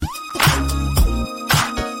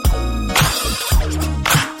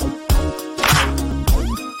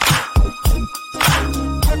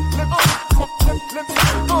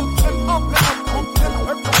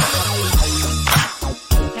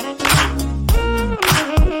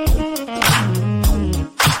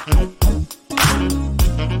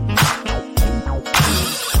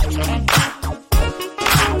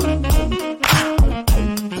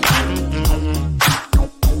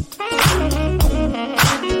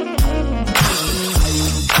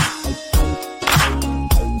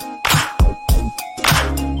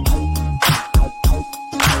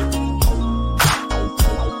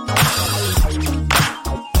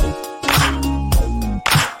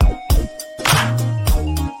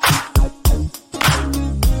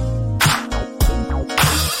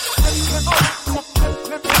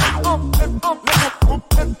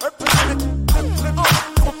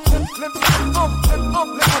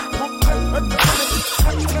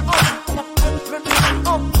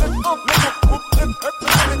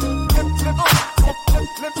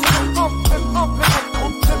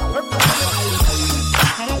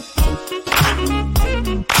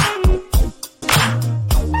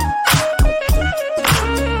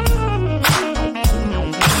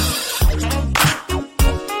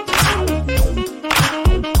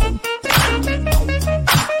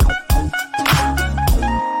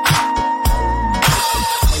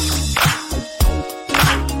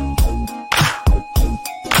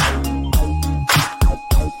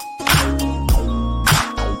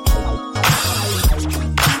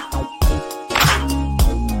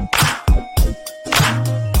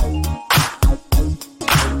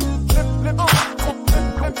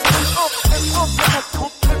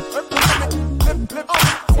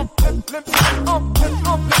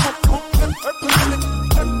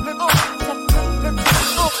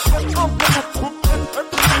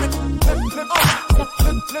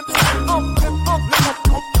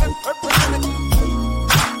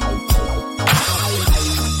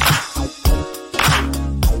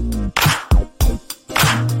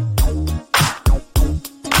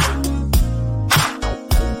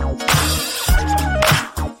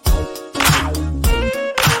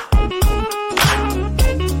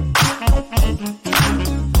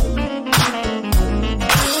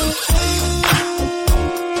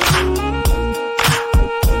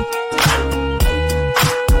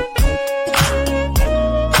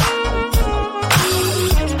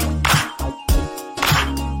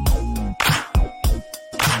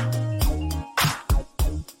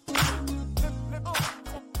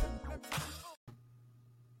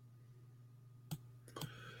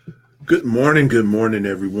Good morning,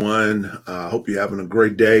 everyone. I hope you're having a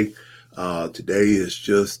great day. Today is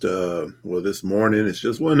just, this morning, it's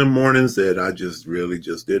just one of the mornings that I just really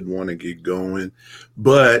just didn't want to get going.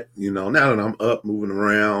 But, now that I'm up, moving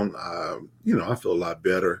around, I feel a lot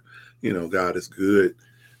better. God is good,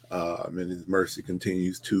 and his mercy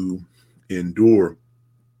continues to endure.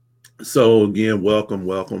 So again,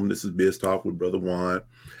 welcome. This is Biz Talk with Brother Juan.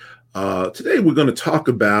 Today we're going to talk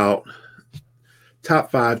about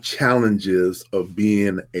top 5 challenges of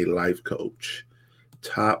being a life coach.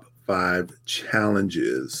 Top 5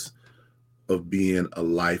 challenges of being a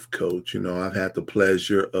life coach. I've had the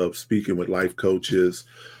pleasure of speaking with life coaches,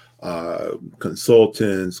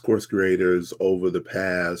 consultants, course creators over the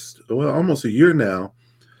past, almost a year now.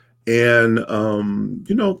 And,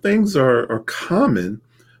 things are common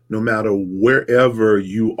no matter wherever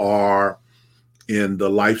you are in the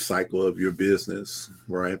life cycle of your business,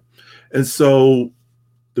 right? And so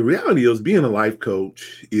the reality is being a life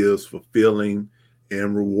coach is fulfilling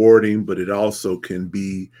and rewarding, but it also can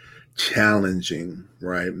be challenging,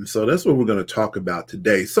 right? And so that's what we're going to talk about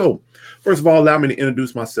today. So first of all, allow me to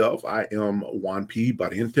introduce myself. I am Juan P.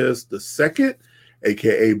 Barrientos II,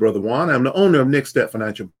 aka Brother Juan. I'm the owner of Next Step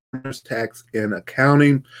Financial Partners, Tax and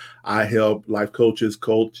Accounting. I help life coaches,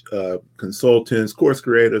 consultants, course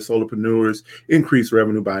creators, solopreneurs increase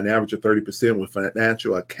revenue by an average of 30% with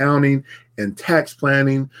financial accounting and tax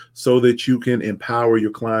planning so that you can empower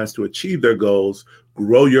your clients to achieve their goals,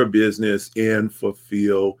 grow your business, and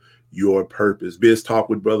fulfill your purpose. Biz Talk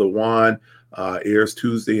with Brother Juan airs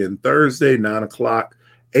Tuesday and Thursday, 9 o'clock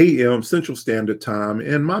a.m. Central Standard Time.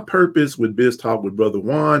 And my purpose with Biz Talk with Brother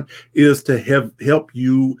Juan is to help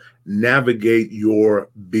you navigate your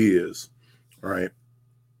biz. All right.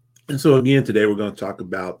 And so again, today we're going to talk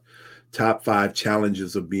about top 5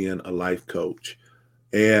 challenges of being a life coach.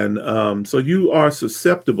 And so you are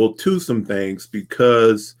susceptible to some things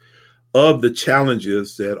because of the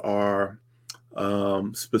challenges that are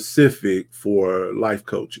specific for life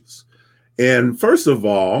coaches. And first of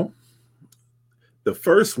all, the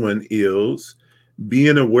first one is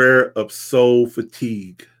being aware of soul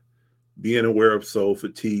fatigue. Being aware of soul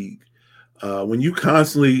fatigue. When you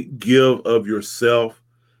constantly give of yourself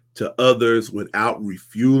to others without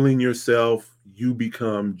refueling yourself, you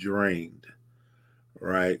become drained,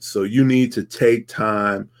 right? So you need to take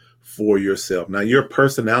time for yourself. Now, your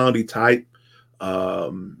personality type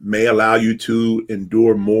may allow you to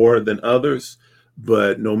endure more than others,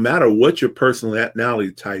 but no matter what your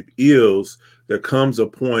personality type is, there comes a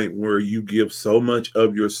point where you give so much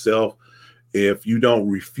of yourself. If you don't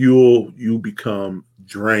refuel, you become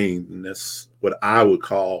drained. And that's what I would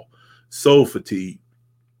call soul fatigue.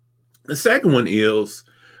 The second one is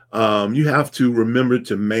you have to remember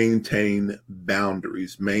to maintain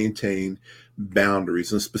boundaries.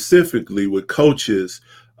 And specifically with coaches,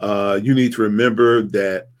 you need to remember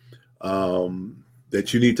that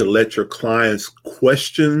that you need to let your clients'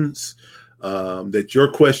 questions, that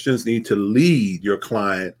your questions need to lead your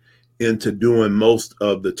client into doing most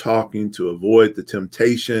of the talking to avoid the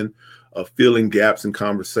temptation of filling gaps in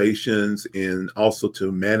conversations and also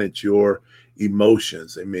to manage your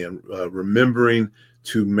emotions. Amen. Remembering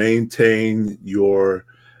to maintain your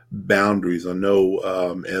boundaries. I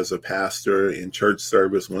know as a pastor in church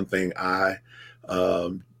service, one thing I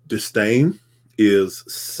disdain is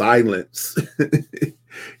silence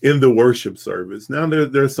in the worship service. Now,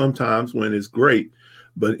 there's some times when it's great,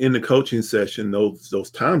 but in the coaching session,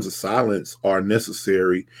 those times of silence are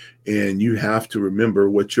necessary, and you have to remember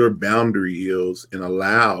what your boundary is and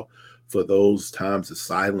allow for those times of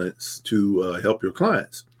silence to help your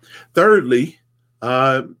clients. Thirdly,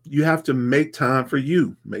 you have to make time for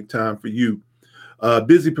you. Make time for you.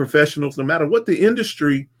 Busy professionals, no matter what the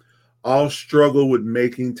industry, all struggle with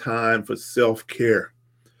making time for self-care.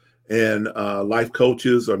 And life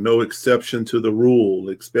coaches are no exception to the rule,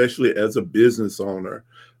 especially as a business owner.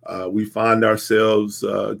 We find ourselves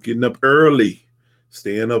getting up early,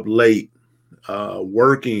 staying up late,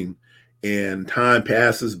 working, and time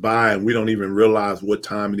passes by and we don't even realize what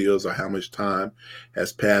time it is or how much time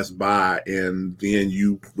has passed by. And then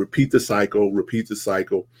you repeat the cycle.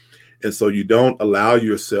 And so you don't allow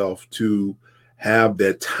yourself to have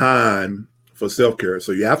that time for self-care.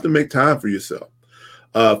 So you have to make time for yourself.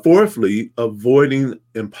 Fourthly, avoiding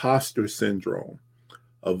imposter syndrome.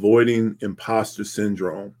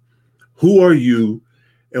 Who are you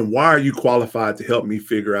and why are you qualified to help me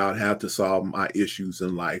figure out how to solve my issues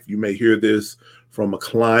in life? You may hear this from a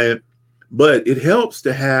client, but it helps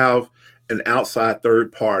to have an outside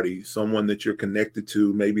third party, someone that you're connected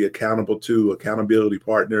to, maybe accountable to, accountability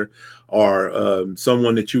partner, or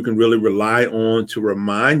someone that you can really rely on to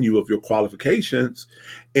remind you of your qualifications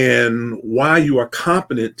and why you are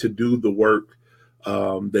competent to do the work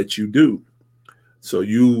that you do. So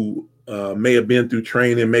you may have been through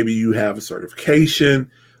training, maybe you have a certification.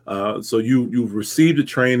 So you've received the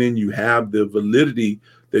training, you have the validity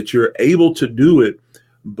that you're able to do it.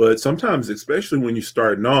 But sometimes, especially when you're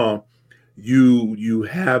starting off, you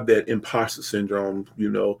have that imposter syndrome.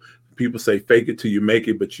 People say fake it till you make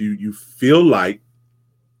it, but you feel like,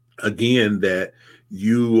 again, that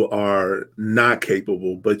you are not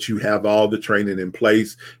capable, but you have all the training in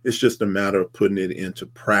place. It's just a matter of putting it into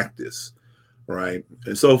practice, right?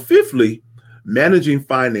 And so fifthly, managing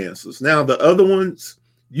finances. Now, the other ones,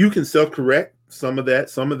 you can self-correct some of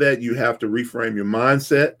that you have to reframe your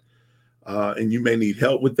mindset. And you may need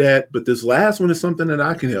help with that. But this last one is something that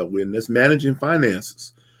I can help with, and that's managing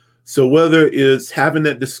finances. So whether it's having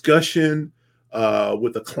that discussion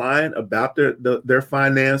with a client about their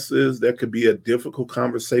finances, that could be a difficult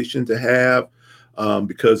conversation to have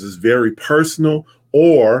because it's very personal,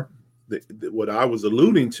 or what I was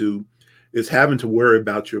alluding to is having to worry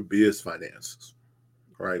about your biz finances,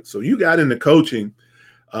 right? So you got into coaching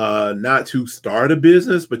not to start a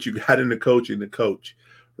business, but you got into coaching to coach.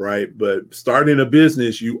 Right. But starting a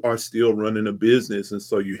business, you are still running a business. And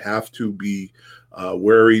so you have to be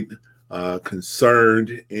worried,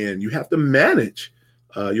 concerned, and you have to manage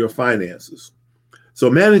your finances. So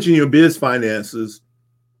managing your biz finances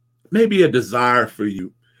may be a desire for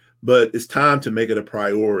you, but it's time to make it a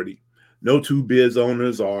priority. No two biz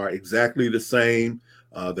owners are exactly the same.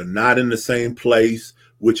 They're not in the same place,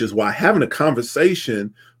 which is why having a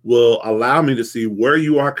conversation will allow me to see where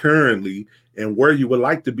you are currently and where you would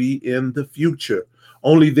like to be in the future.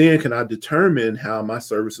 Only then can I determine how my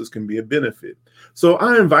services can be a benefit. So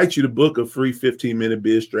I invite you to book a free 15-minute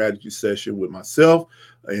biz strategy session with myself,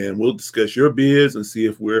 and we'll discuss your biz and see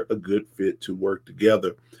if we're a good fit to work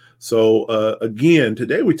together. So again,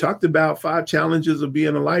 today we talked about 5 challenges of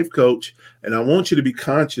being a life coach, and I want you to be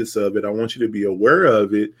conscious of it. I want you to be aware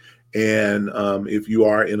of it. And if you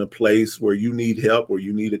are in a place where you need help or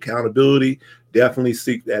you need accountability, definitely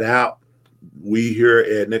seek that out. We here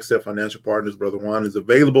at Next Step Financial Partners, Brother Juan, is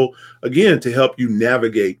available, again, to help you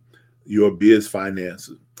navigate your biz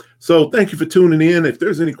finances. So thank you for tuning in. If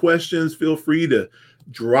there's any questions, feel free to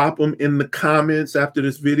drop them in the comments after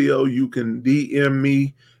this video. You can DM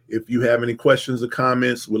me if you have any questions or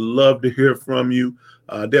comments. Would love to hear from you.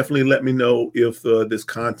 Definitely let me know if this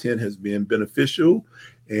content has been beneficial,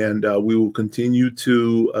 and we will continue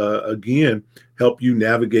to, again, help you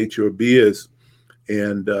navigate your biz.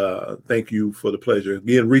 And thank you for the pleasure.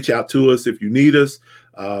 Again, reach out to us if you need us.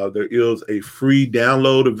 There is a free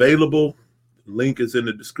download available. Link is in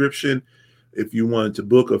the description if you wanted to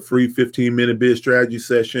book a free 15-minute biz strategy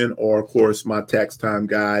session, or, of course, my tax time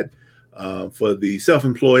guide for the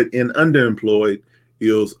self-employed and underemployed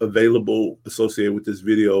is available associated with this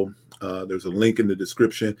video. There's a link in the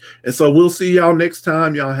description. And so we'll see y'all next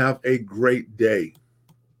time. Y'all have a great day.